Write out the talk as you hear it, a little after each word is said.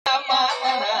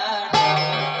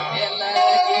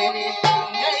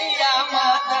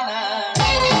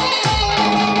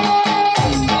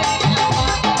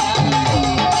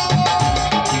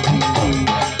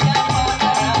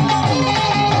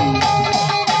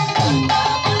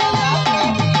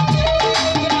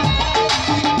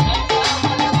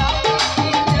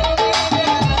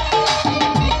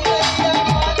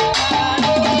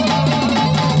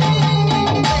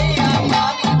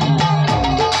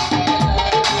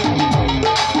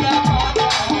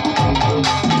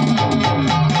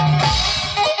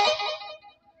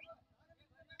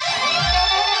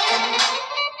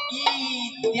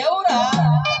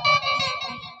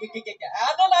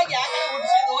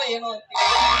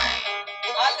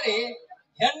ಅಲ್ರಿ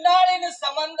ಹೆಣ್ಣಾಳಿನ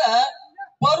ಸಂಬಂಧ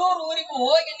ಬರೂರ್ ಊರಿಗೆ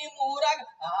ಹೋಗಿ ನಿಮ್ಮ ಊರಾಗ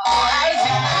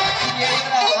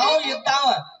ಹೇಳಿದ್ರ ನಾವು ಇದ್ದಾವ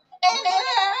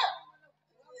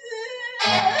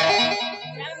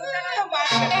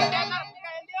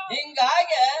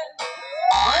ಹಿಂಗಾಗಿ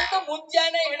ಒಂದು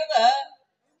ಮುಂಜಾನೆ ಹಿಡಿದ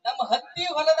ನಮ್ಮ ಹತ್ತಿ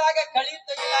ಹೊಲದಾಗ ಕಳಿ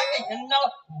ತೆಗಿಲಾಕ ಹೆಣ್ಣಾಳ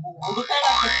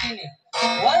ಹುಡುಕಾಡಕತ್ತೀನಿ.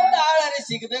 ಒಂದ್ ಆಳರೆ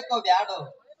ಸಿಗ್ಬೇಕೋ ಬ್ಯಾಡೋ.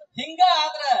 ಹಿಂಗ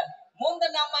ಆದ್ರ ಮುಂದ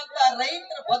ನಮ್ಮಂತ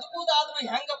ರೈತರ ಬದುಕುದಾದ್ರು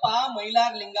ಹೆಂಗಪ್ಪ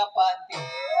ಮೈಲಾರ್ ಲಿಂಗಪ್ಪ ಅಂತೀವಿ.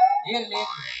 ಇರ್ಲಿ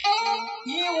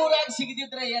ಈ ಊರಾಗ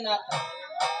ಸಿಗದಿದ್ರ ಏನಾತ,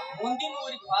 ಮುಂದಿನ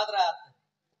ಊರಿಗೆ ಹೋದ್ರ ಆತ.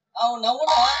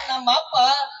 ನವನ ನಮ್ಮಪ್ಪ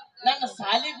ನನ್ನ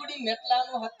ಸಾಲಿಗುಡಿ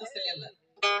ಮೆಟ್ಲಾನು ಹತ್ತಿಸಲಿಲ್ಲ.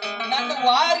 ನನ್ನ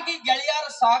ವಾರ್ಗಿ ಗೆಳೆಯರ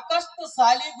ಸಾಕಷ್ಟು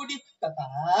ಸಾಲಿಗುಡಿ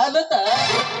ಕಾಲದ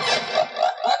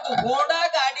ಒಂದು ಹೋಂಡಾ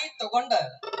ಗಾಡಿ ತಗೊಂಡ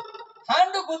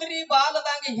ಹಂಡು ಗುದ್ರಿ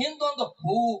ಬಾಲದಂಗ ಹಿಂದೊಂದು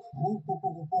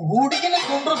ಹುಡುಗಿನ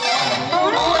ಕುಂಡ್ರು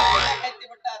ಕತ್ತಿ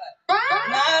ಬಿಟ್ಟಾರ.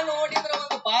 ನಾ ನೋಡಿದ್ರ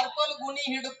ಒಂದು ಬಾರ್ಕೋಲ್ ಗುಣಿ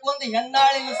ಹಿಡ್ಕೊಂಡ್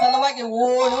ಹೆಣ್ಣಾಳಿನ ಸಲುವಾಗಿ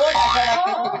ಓಡೋಡಿ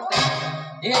ಕತ್ತಿ ಬಿಟ್ಟ.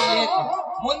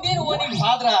 ಮುಂದಿನ ಓಣಿಗೆ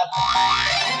ಹಾದ್ರ ಆತ.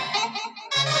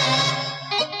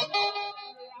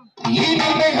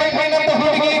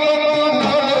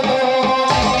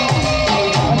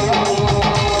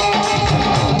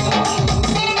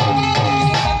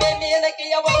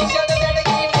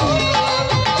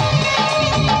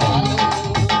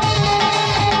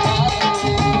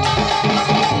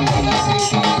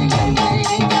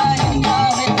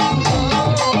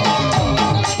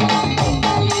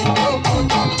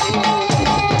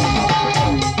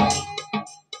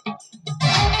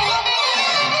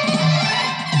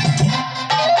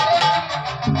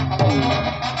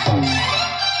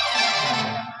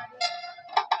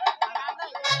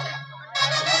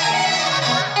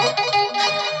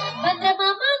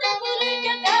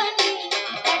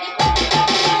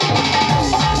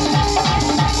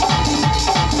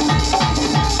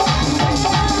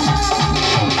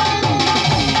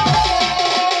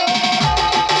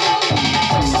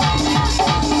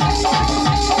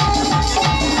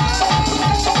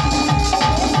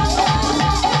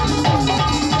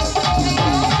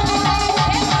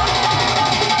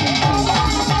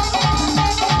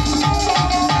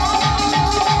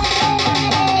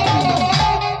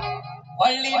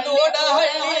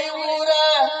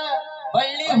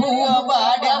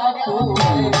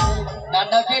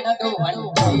 ನನ್ನ ಬಿಟ್ಟು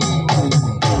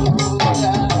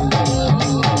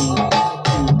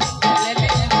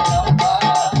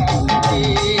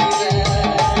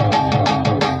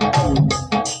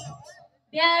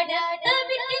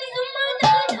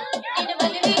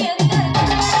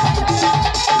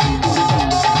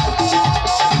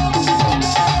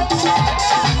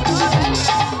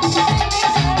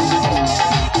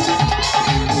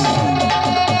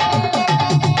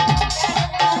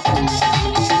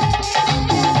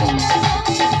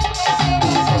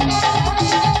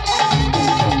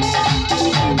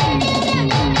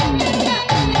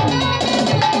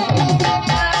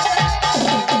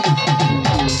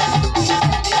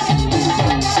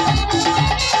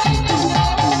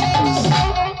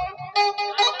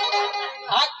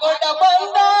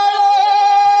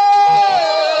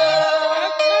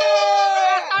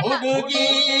ಹುಡುಗಿ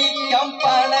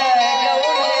ಕೆಂಪನ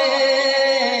ಗೌಳೆ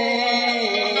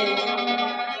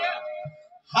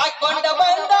ಹಾಕೊಂಡ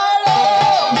ಬಂದಾಳು.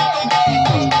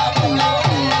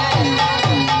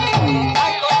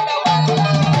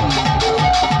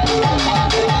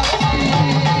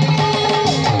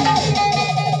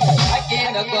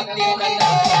 ಆಕೇನ ಗೊತ್ತಿಲ್ಲ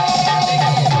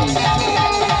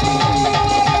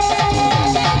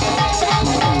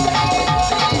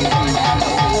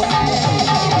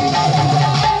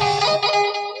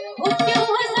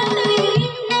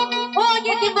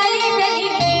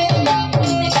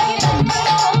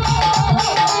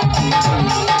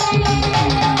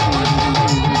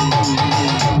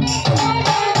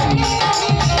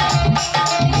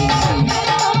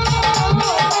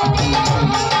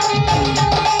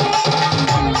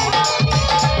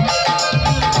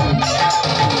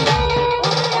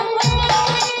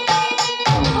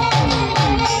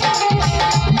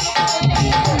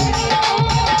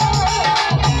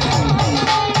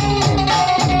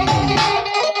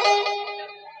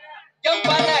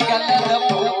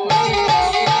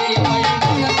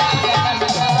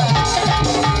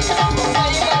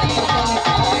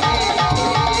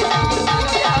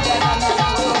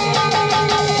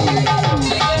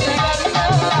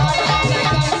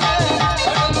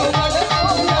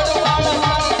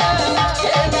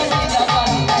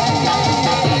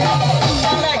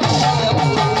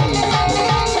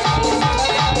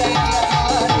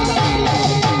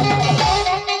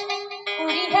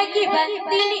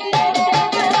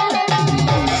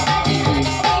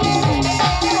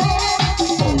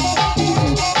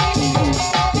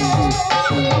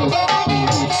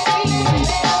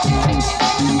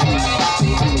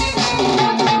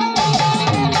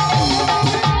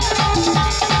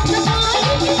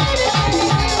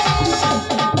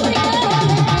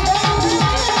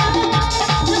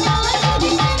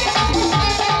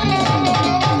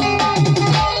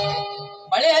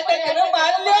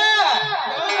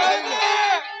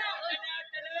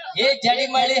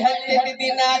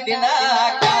ದಿನ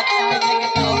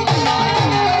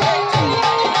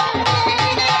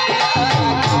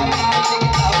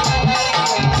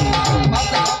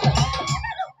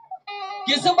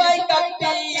ಕಿಸುಬಾಯಿ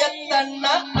ಕಟ್ಟಿ ಎತ್ತಣ್ಣ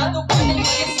ಅದು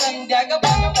ಬನ್ನಿ ಸಂಧ್ಯಾಗ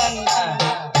ಬಂತಣ್ಣ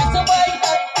ಕಿಸುಬಾಯಿ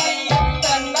ಕಟ್ಟಿ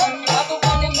ಎತ್ತಣ್ಣ ಅದು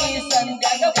ಬನ್ನಿ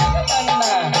ಸಂಧ್ಯಾಗ ಬಂತಣ್ಣ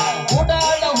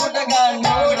ಉಡಾಳ ಹುಡುಗ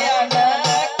ನೋಡ್ಯಾನ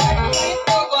ಕಟ್ಟಿ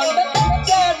ತಗೊಂಡ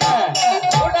ಹುಚ್ಚಾನ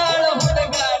ಉಡಾಳ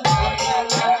ಹುಡುಗ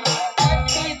ನೋಡ್ಯಾನ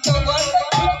ಕಟ್ಟಿ ತಗೊಂಡ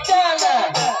ಹುಚ್ಚಾನ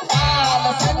ಕಾಲ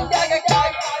ಸಂಧ್ಯಾಗ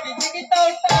ಕಾಕಿ ಜಿಗಿತಾವ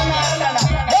ಟಾಣ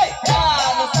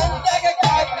ಕಾಲ ಸಂಧ್ಯಾಗ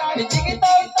ಕಾಕಿ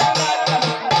ಜಿಗಿತಾವ ಟಾಣ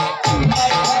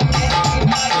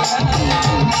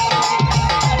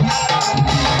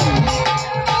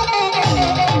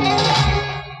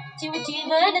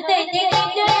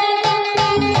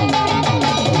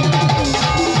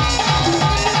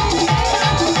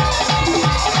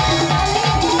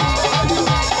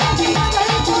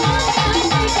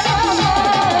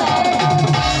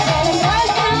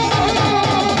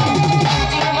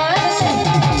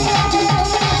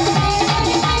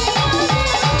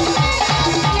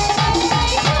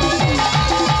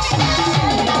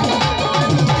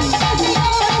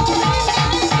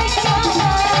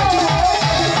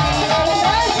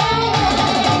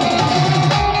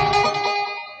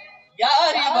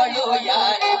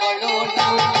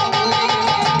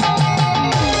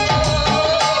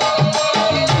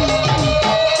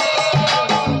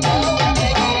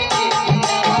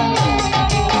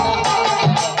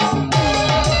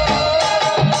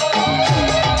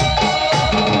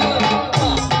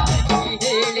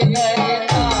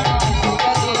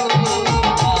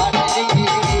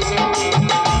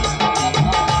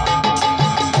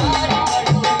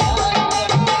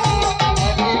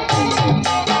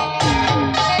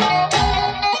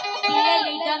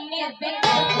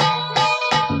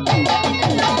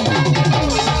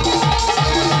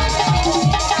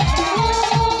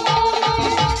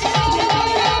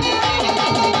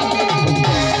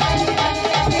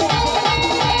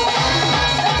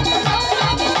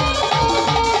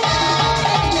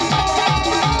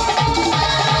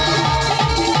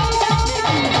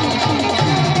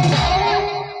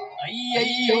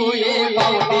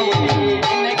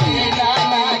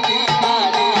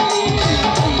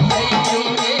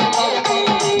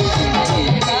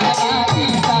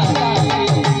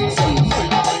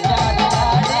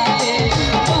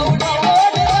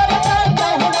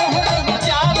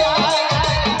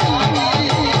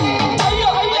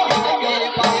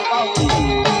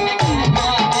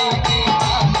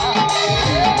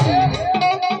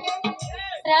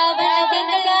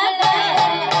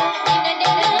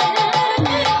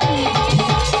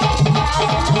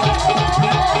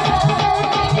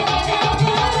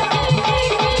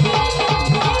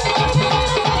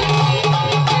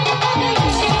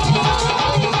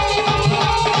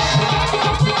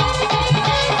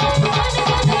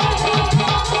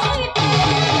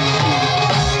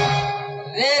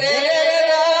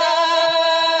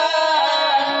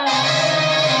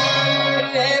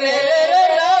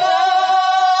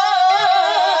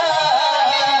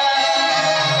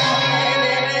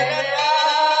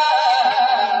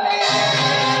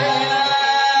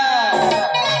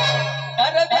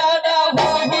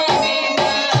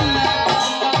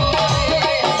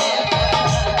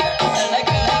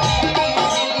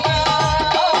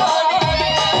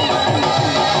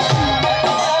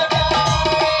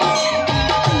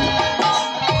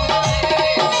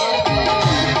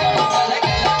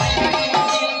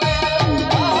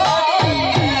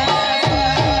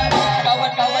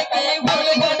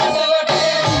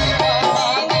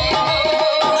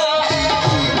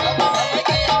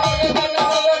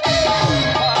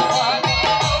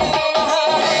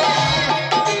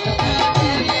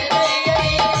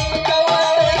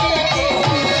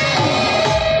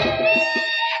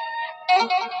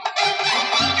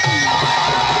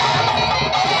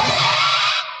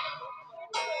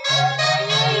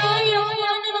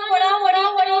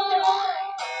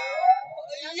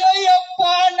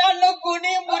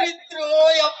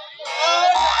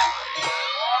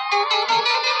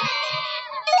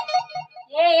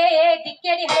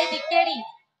ದಿಕ್ಕೇಡಿ ಹಳೆ ದಿಕ್ಕೇಡಿ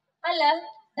ಅಲ್ಲ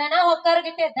ದನ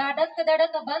ಹೊಕ್ಕಾರ್ಗಿಟ್ಟೆ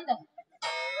ದಡಕ್ ಬಂದ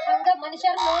ಹಂಗ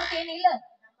ಮನುಷ್ಯರ್ ನೋಡ್ತೇನಿಲ್ಲ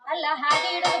ಅಲ್ಲ ಹಾಗೆ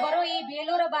ಹಿಡಿದು ಬರೋ ಈ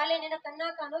ಬೇಲೂರ ಬಾಲೆ ನಿನ್ನ ಕಣ್ಣ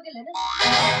ಕಾಣೋದಿಲ್ಲ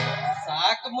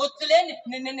ಸಾಕು ಮುಚ್ಚಲೇ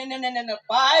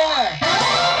ಬಾಯನ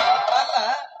ಅಲ್ಲ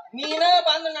ನೀನ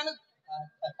ಬಂದು ನನಗ್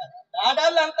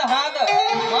ಆಡಲ್ಲ ಅಂತ ಹಾದ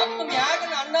ಮತ್ತ ಮ್ಯಾಗ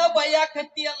ನನ್ನ ಬೈಯಾಕ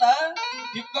ಹತ್ತಿಯಲ್ಲ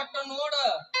ಇಕ್ಕಟ್ಟ ನೋಡ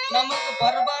ನಮಗ್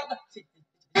ಬರಬಾರ್ದ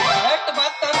ಕರೆಕ್ಟ್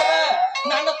ಬತ್ತಂದ್ರ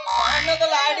ನನ್ನ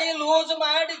ಪಾನದಲ್ಲಿ ಆಡಿ ಲೂಸ್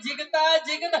ಮಾಡಿ ಜಿಗತಾ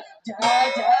ಜಿಗದ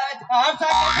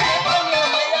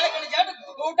ಮೈಯಾಗ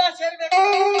ಊಟ ಸೇರ್ಬೇಕು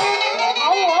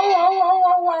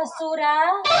ಸೂರ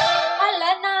ಅಲ್ಲ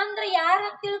ನಾ ಅಂದ್ರ ಯಾರ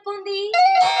ತಿಳ್ಕೊಂಡಿ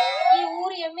ಈ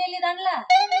ಊರ್ ಎಮ್ಮೆಲ್ ಇದಾನ್ಲ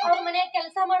ಅವ್ರ ಮನ್ಯಾಗ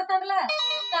ಕೆಲ್ಸ ಮಾಡ್ತಾನಲ್ಲ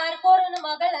ಕಾರ್ಕೋರನ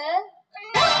ಮಗಳ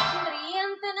ಚಂದ್ರಿ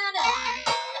ಅಂತ ನಾನ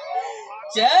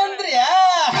ಚಂದ್ರಿಯ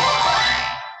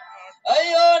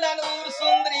ಅಯ್ಯೋ ನಾನು ಊರ್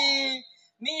ಸುಂದ್ರಿ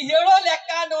ನೀ ಹೇಳೋ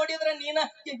ಲೆಕ್ಕ ನೋಡಿದ್ರ ನೀನ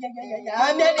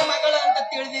ಆಮೇಲೆ ಮಗಳ ಅಂತ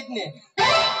ತಿಳಿದಿದ್ನಿ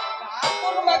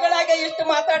ಕಾರ್ಕೋರ್ ಮಗಳಾಗ ಇಷ್ಟು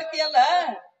ಮಾತಾಡ್ತೀಯಲ್ಲ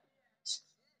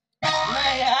ನಾ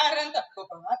ಯಾರಂತ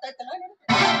ಮಾತಾಡ್ತಲ್ಲ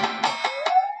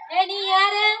ನೀ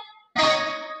ಯಾರ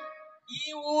ಈ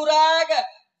ಊರಾಗ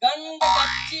ಗಂಡ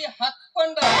ಕಚ್ಚಿ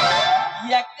ಹಕ್ಕೊಂಡ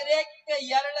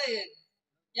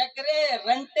ಎಕರೆ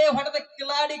ರಂಟೆ ಹೊಡೆದ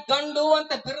ಕಿಲಾಡಿ ಗಂಡು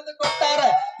ಅಂತ ಬಿರುದು ಕೊಟ್ಟಾರ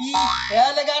ಈ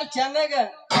ಹೇಲಗಾರ ಚೆನ್ನಾಗ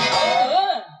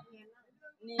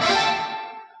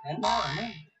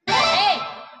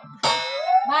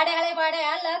ಬಾಡೆ ಹಳೆ ಬಾಡೆ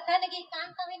ಅಲ್ಲ ಕನಗಿ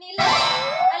ಕಾಣ್ತಾವೇನಿಲ್ಲ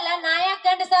ಅಲ್ಲ ನಾಯಕ್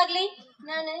ಗಂಡಸಾಗ್ಲಿ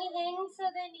ನಾನು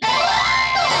ಹೆಂಗ್ಸದನಿ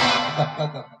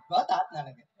ಗೊತ್ತಾತ್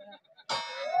ನನಗೆ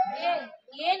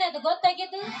ಏನದು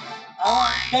ಗೊತ್ತಾಗಿದ್ದು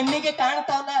ಕಣ್ಣಿಗೆ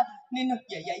ಕಾಣ್ತಾವಲ್ಲ ನಿನ್ನ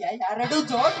ಎರಡು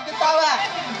ಜೋತ್ ಬಿದ್ದಾವ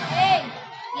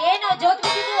ಏನೋ ಜೋತ್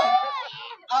ಬಿದ್ದಿದ್ದು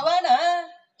ಅವನ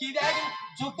ಕಿವ್ಯಾಗ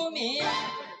ಜುಕುಮಿ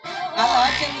ಅಲ್ಲ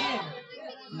ಚಂದ್ರಿ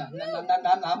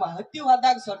ನಮ್ಮ ಹತ್ತಿ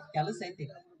ಹೋದಾಗ ಸ್ವಲ್ಪ ಕೆಲಸ ಐತಿ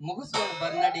ಮುಗಿಸ್ಕೊಂಡು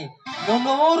ಬರ್ನಡಿ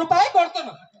 ₹100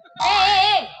 ಕೊಡ್ತಾನು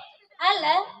ಅಲ್ಲ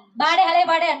ಬಾಡೆ ಹಳೆ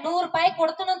ಬಾಡೆ ₹100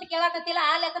 ಕೊಡ್ತಾನು ಅಂತ ಕೇಳಾಕತ್ತಿಲ್ಲ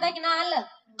ಆ ಲೆಕ್ಕದಾಗಿ ನಾ ಅಲ್ಲ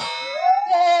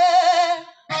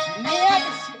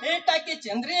ಹಾಕಿ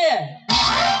ಚಂದ್ರಿ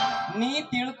ನೀ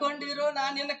ತಿಳ್ಕೊಂಡಿರೋ ನಾ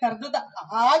ನಿನ್ನ ಕರ್ದದ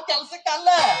ಆ ಕೆಲ್ಸಕ್ಕಲ್ಲ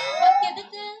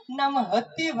ನಮ್ಮ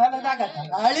ಹತ್ತಿ ಹೊಲದಾಗ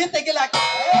ಹಳಿ ತೆಗಿಲಾಕ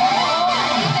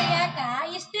ಯಾಕ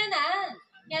ಇಷ್ಟೇನಾ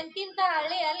ಎಂತಿಂತ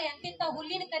ಹಳ್ಳಿ ಅಲ್ಲ ಎಂತಿಂತ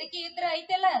ಹುಲ್ಲಿನ ಕರಿಕೆ ಇದ್ರ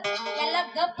ಐತೆಲ್ಲ ಎಲ್ಲ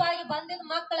ಗಪ್ಪಾಗಿ ಬಂದಿದ್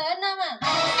ಮಕ್ಳ ನಾವ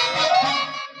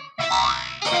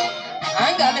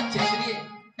ಹಂಗಲ್ಲ ಚಂದ್ರಿ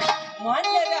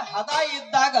ಮಣ್ಣೆರೆ ಹದ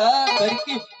ಇದ್ದಾಗ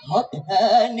ಕರಿಕಿ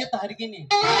ನಿಂತ ಹರಿಗಿನಿ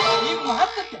ಈಗ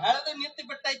ಮಾತ್ರ ಬೆಳೆದ ನಿಂತು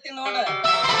ಬಿಟ್ಟೈತಿ ನೋಡ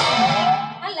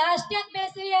ಅಲ್ಲ ಅಷ್ಟ್ಯಾಕ್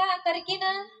ಬೇಸಿಯ ಕರಿಕಿನ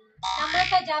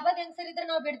ನಮ್ಮಂತ ಜಾಬದ್ ಹೆಂಗಸರಿದ್ರೆ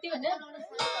ನಾವ್ ಬಿಡ್ತೀವನ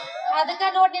ಅದಕ್ಕ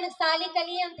ನೋಡ್ ನಿನಗ್ ಸಾಲಿ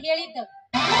ಕಲಿ ಅಂತ ಹೇಳಿದ್ದ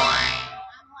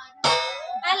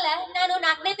ಅಲ್ಲ ನಾನು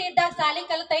 4ನೇ ಇದ್ದಾಗ ಸಾಲಿ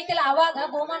ಕಲಿತೈತಿಲ್ಲ ಅವಾಗ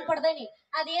ಬಹುಮಾನ ಪಡ್ದನಿ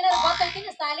ಅದೇನಾರ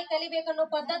ಗೊತ್ತೈತಿನ ಸಾಲಿ ಕಲಿಬೇಕನ್ನೋ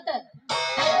ಪದ್ಧತ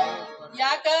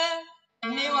ಯಾಕ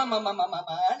ನೀವ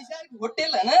ಮನುಷ್ಯರಿಗೆ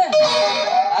ಹುಟ್ಟಿಲ್ಲನ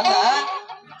ಅಲ್ಲ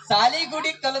ಸಾಲಿ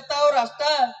ಗುಡಿ ಕಲಿತವ್ರ ಅಷ್ಟ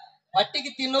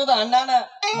ಹೊಟ್ಟಿಗೆ ತಿನ್ನೋದು ಅಣ್ಣನ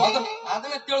ಮೊದಲು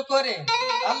ಅದನ್ನ ತಿಳ್ಕೋರಿ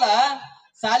ಅಲ್ಲ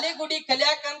ಸಾಲಿ ಗುಡಿ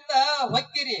ಕಲಿಯಾಕಂತ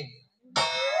ಹೊಕ್ಕಿರಿ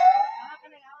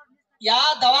ಯಾ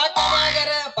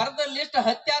ದವಾಖಾನ್ಯಾಗರ ಬರದ ಲಿಸ್ಟ್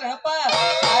ಹತ್ಯಾರಪ್ಪ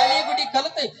ಸಾಲಿ ಗುಡಿ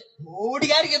ಕಲಿತ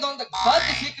ಹುಡುಗ್ಯಾರಿಗೆ ಇದೊಂದು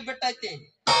ಕದ್ದು ಸಿಕ್ಕಿ ಬಿಟ್ಟೈತಿ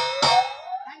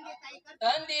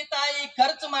ತಂದೆ ತಾಯಿ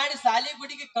ಖರ್ಚು ಮಾಡಿ ಸಾಲಿ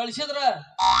ಗುಡಿಗೆ ಕಳ್ಸಿದ್ರ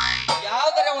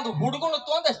ಯಾವ್ದಾರ ಒಂದು ಹುಡುಗನ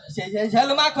ತೊಂದ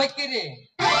ಶೆಲ್ಮಾಕ್ ಹೊಕ್ಕಿರಿ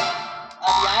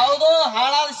ಅದ್ ಯಾವ್ದೋ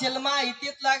ಹಾಳಾದ ಶೆಲ್ಮಾ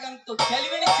ಇತ್ತಿತ್ಲಾಗಂತೂ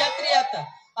ಚೆಲುವಿನ ಛತ್ರಿ ಆತ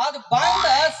ಅದ್ ಬಂದ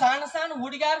ಸಣ್ಣ ಸಣ್ಣ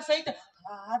ಹುಡುಗ್ಯಾರ ಸಹಿತ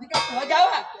ಅದಕ್ಕೆ ಹೋಗ್ಯಾವ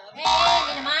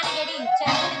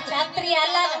ಛತ್ರಿ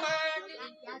ಅಲ್ಲ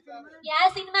ಯಾವ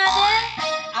ಸಿನಿಮಾ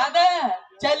ಅದ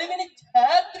ಚೆಲುವಿನ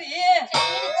ಛತ್ರಿ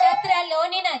ಛತ್ರಿ ಅಲ್ಲೋ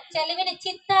ನೀನ ಚೆಲುವಿನ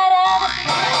ಚಿತ್ತಾರ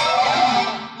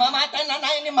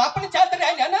ನಿಮ್ಮ ಅಪ್ಪನ ಛತ್ರಿ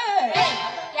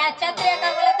ಯಾ ಛತ್ರಿ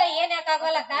ಯಾಕಾಗೋಲಕ್ಕ ಏನ್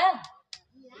ಯಾಕಾಗೋಲಕ್ಕ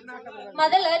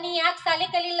ಮೊದಲ ನೀ ಯಾಕೆ ಸಾಲಿ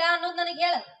ಕಲಿಲ್ಲ ಅನ್ನೋದ್ ನನಗ್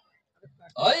ಹೇಳ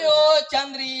ಅಯ್ಯೋ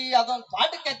ಚಂದ್ರಿ ಅದೊಂದ್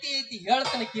ಪಾಠ ಕತಿ ಐತಿ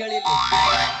ಹೇಳ್ತಾನೆ ಕೇಳಿಲ್ಲ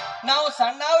ನಾವು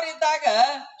ಸಣ್ಣವ್ರಿದ್ದಾಗ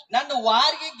ನನ್ನ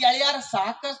ವಾರಿಗೆ ಗೆಳೆಯರ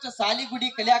ಸಾಕಷ್ಟು ಸಾಲಿ ಗುಡಿ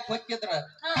ಕಲಿಯಾಕ ಹೋಗಿದ್ರ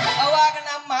ಅವಾಗ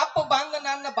ನಮ್ಮ ಅಪ್ಪ ಬಂದ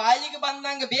ನನ್ನ ಬಾಯಿಗೆ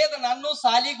ಬಂದಂಗ ಬೇದ ನಾನು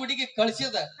ಸಾಲಿ ಗುಡಿಗೆ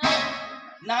ಕಳ್ಸಿದ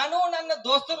ನಾನು ನನ್ನ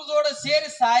ದೋಸ್ತರ ಜೋಡ ಸೇರಿ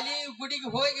ಸಾಲಿ ಗುಡಿಗೆ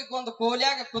ಹೋಗಿ ಒಂದು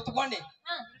ಕೋಲ್ಯಾಗ ಕುತ್ಕೊಂಡಿ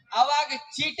ಅವಾಗ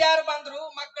ಚೀಟ್ಯಾರ ಬಂದ್ರು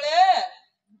ಮಕ್ಕಳೇ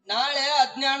ನಾಳೆ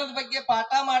ಅಜ್ಞಾನದ ಬಗ್ಗೆ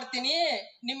ಪಾಠ ಮಾಡ್ತೀನಿ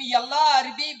ನಿಮ್ ಎಲ್ಲಾ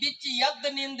ಅರ್ಬಿ ಬಿಚ್ಚಿ ಎದ್ದು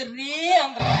ನಿಂದ್ರಿ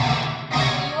ಅಂದ್ರ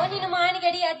ಅಯ್ಯೋ ನಿನ್ನ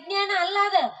ಮಾನಿಗಡಿ ಅಜ್ಞಾನ ಅಲ್ಲ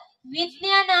ಅದ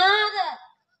ವಿಜ್ಞಾನ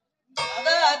ಅದ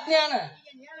ಅಜ್ಞಾನ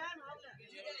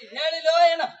ಹೇಳಿಲೋ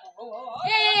ಏನ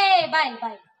ಬಾಯ್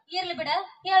ಬಾಯ್ ಇರ್ಲಿ ಬಿಡ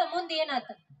ಹೇಳ ಮುಂದೆ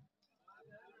ಏನಾತ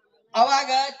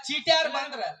ಅವಾಗ ಚೀಟ್ಯಾರ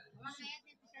ಬಂದ್ರ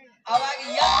ಅವಾಗ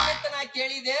ಎತ್ತ ನಾ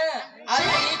ಕೇಳಿದೆ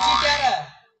ಅಲ್ಲಿ ಚೀಟ್ಯಾರ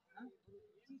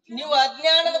ನೀವು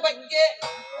ಅಜ್ಞಾನದ ಬಗ್ಗೆ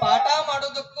ಪಾಠ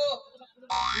ಮಾಡೋದಕ್ಕೂ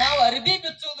ನಾವು ಅರ್ಬಿ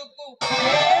ಬಿಚ್ಚೋದಕ್ಕೂ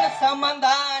ಏನ್ ಸಂಬಂಧ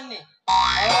ಅನ್ನಿ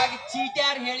ಅವಾಗ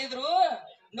ಚೀಟ್ಯಾರ ಹೇಳಿದ್ರು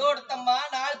ನೋಡ್ತಮ್ಮ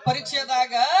ನಾಳೆ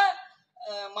ಪರೀಕ್ಷೆದಾಗ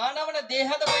ಮಾನವನ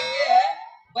ದೇಹದ ಬಗ್ಗೆ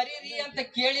ಬರೀರಿ ಅಂತ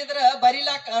ಕೇಳಿದ್ರ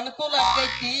ಬರೀಲಾಕ ಅನುಕೂಲ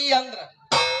ಆಕೈತಿ ಅಂದ್ರ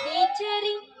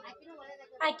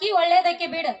ಅಕ್ಕಿ ಒಳ್ಳೇದಕ್ಕೆ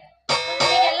ಬಿಡ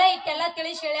ಎಲ್ಲ ಇಟ್ಟೆಲ್ಲ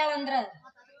ತಿಳಿಸಿ ಹೇಳ್ಯಾಳಂದ್ರ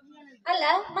ಅಲ್ಲ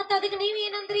ಮತ್ತ ಅದಕ್ಕೆ ನೀವ್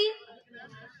ಏನಂದ್ರಿ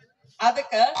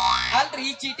ಅದಕ್ಕ ಅಲ್ರಿ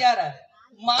ಈ ಚೀಟ್ಯಾರ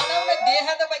ಮಾನವನ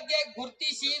ದೇಹದ ಬಗ್ಗೆ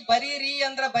ಗುರ್ತಿಸಿ ಬರೀರಿ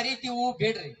ಅಂದ್ರ ಬರೀತೀವು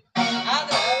ಬಿಡ್ರಿ.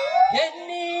 ಆದ್ರ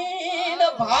ಹೆಣ್ಣಿನ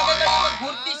ಭಾಗಗಳನ್ನ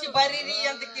ಗುರ್ತಿಸಿ ಬರೀರಿ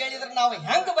ಅಂತ ಕೇಳಿದ್ರ ನಾವು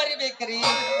ಹೆಂಗ ಬರಿಬೇಕ್ರಿ?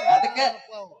 ಅದಕ್ಕ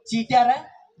ಚೀಟ್ಯಾರ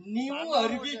ನೀವು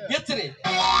ಅರ್ಬಿ ಹೆಚ್ಚ್ರಿ.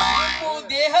 ನೀವು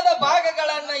ದೇಹದ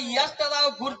ಭಾಗಗಳನ್ನ ಎಷ್ಟದಾವ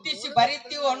ಗುರ್ತಿಸಿ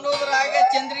ಬರಿತೀವಿ ಅನ್ನೋದ್ರಾಗ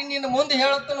ಚಂದ್ರಿ ನಿನ್ನ ಮುಂದೆ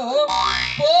ಹೇಳತ್ತನು.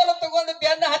 ಕೋಲು ತಗೊಂಡು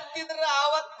ಬೆನ್ನ ಹತ್ತಿದ್ರ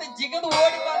ಆವತ್ತು ಜಿಗದು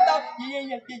ಓಡಿ ಬಂದಾವ್.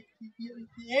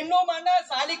 ಏನೋ ಮನ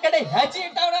ಸಾಲಿ ಕಡೆ ಹೆಜ್ಜೆ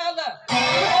ಇಟ್ಟವನ ಅಲ್ಲ.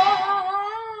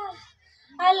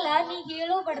 ಅಲ್ಲ ನೀ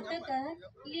ಹೇಳೋ ಬಡ್ತಕ್ಕ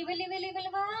ಲಿವಿ ಲಿವಿ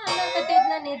ಲಿವಿಲ್ವಾ ಅನ್ನಕತ್ತೇದ್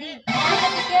ನನ್ನ ಎದಿ.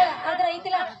 ಆದ್ರ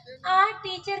ಐತಿಲ್ಲ ಆ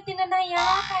ಟೀಚರ್ ತಿನ್ನ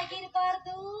ಯಾಕೆ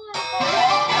ಆಗಿರ್ಬಾರ್ದು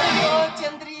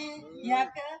ಚಂದ್ರಿ.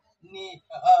 ಯಾಕ ನೀ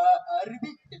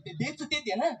ಅರ್ಬಿ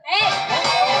ಬೇಸುತ್ತಿದ್ದೇನ?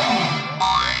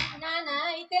 ನಾನ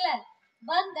ಐತಿಲ್ಲ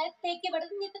ಬಂದ ತೆಕ್ಕಿ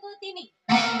ಬಡದು ನಿಂತ್ಕೋತೀನಿ.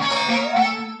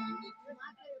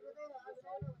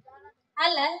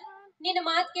 ಅಲ್ಲ ನಿನ್ನ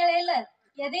ಮಾತ್ ಕೇಳಿಲ್ಲ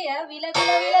ಎದೆಯ ವಿಲ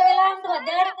ವಿಲ ವಿಲ ವಿಲ ಅಂತ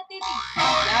ಒದ್ದಾಡಕತ್ತೈತಿ.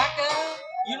 ಯಾಕ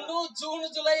ಇನ್ನೂ ಜೂನ್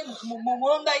ಜುಲೈ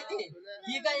ಮುಂದೈತಿ,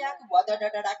 ಈಗ ಯಾಕೆ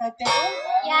ಒದ್ದಾಡಾಕತ್ತೆ?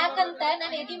 ಯಾಕಂತ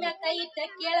ನನ್ನ ಎದಿ ಮ್ಯಾಗ ಕೈ ಇಟ್ಟ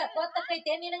ಕೇಳ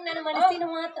ಗೊತ್ತೈತೆ ನಿನಗ್ ನನ್ನ ಮನಸ್ಸಿನ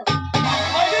ಮಾತು.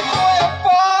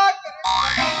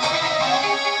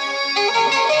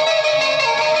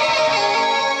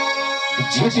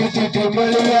 ಚಿಟಿ ಚಿಟಿ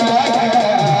ಬಳಿಯ